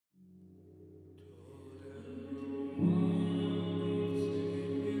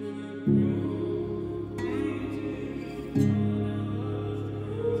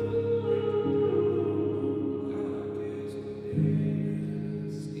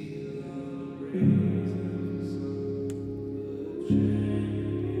And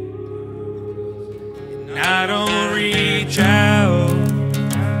I don't reach out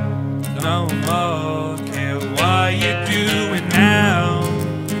no more, care what you're doing now,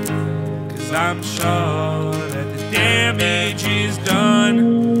 'cause I'm sure that the damage is done,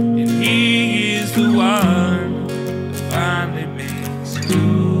 and he is the one that finally makes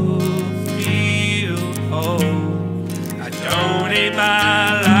you feel whole. I don't hate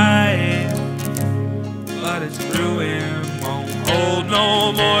my life, but it's ruined, won't hold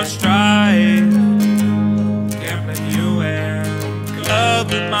no more strife. Can't blame you and love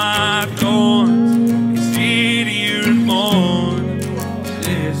with my thorns, it's easier to mourn.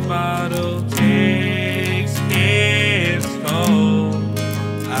 This bottle takes its toll.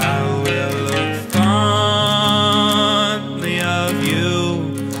 I will look fondly of you,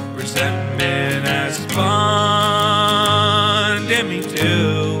 resentment has bonded me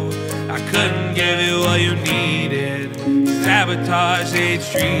too. I couldn't give you what you needed, sabotage its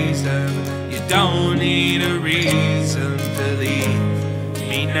treason. You don't need a reason to leave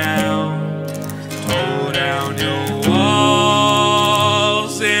me now. Hold down your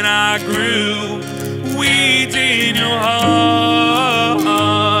walls and I grew weeds in your heart,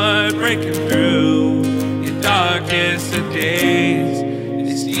 breaking through your darkest of days.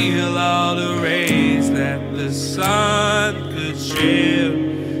 They steal all the rays that the sun could share.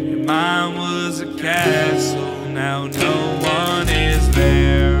 Your mind was a castle, now no one is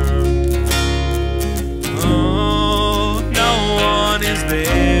there. Oh, no one is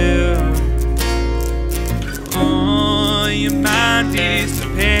there. Oh, your mind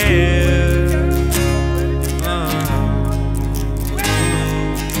disappeared.